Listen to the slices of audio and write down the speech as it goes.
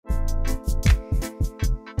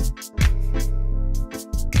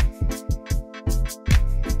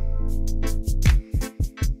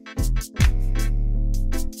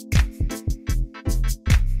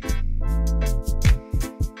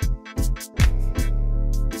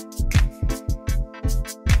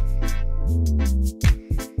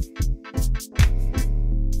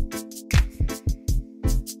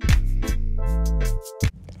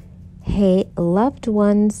Hey, loved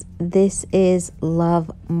ones, this is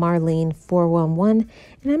Love Marlene 411,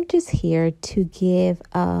 and I'm just here to give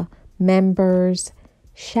a members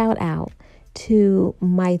shout out to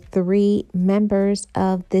my 3 members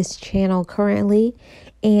of this channel currently,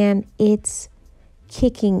 and it's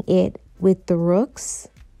Kicking It with the Rooks,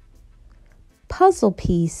 Puzzle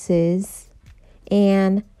Pieces,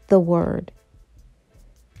 and The Word.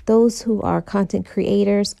 Those who are content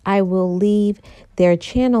creators, I will leave their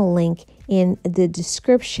channel link in the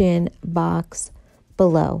description box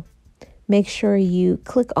below. Make sure you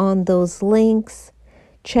click on those links,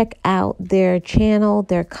 check out their channel,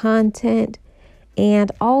 their content,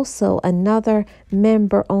 and also another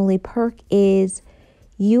member-only perk is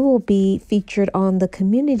you will be featured on the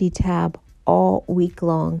community tab all week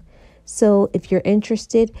long. So if you're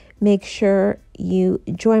interested, make sure you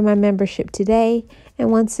join my membership today. And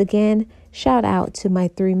once again, shout out to my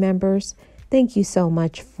 3 members. Thank you so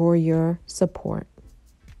much for your support.